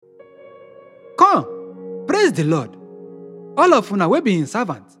Praise the Lord. All of una wey be him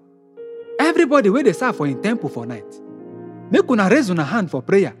servant. Everybody wey dey serve for him temple for night. Make una raise una hand for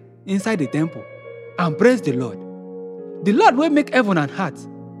prayer inside the temple and praise the Lord. The Lord wey make heaven and earth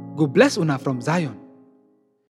go bless una from Zion.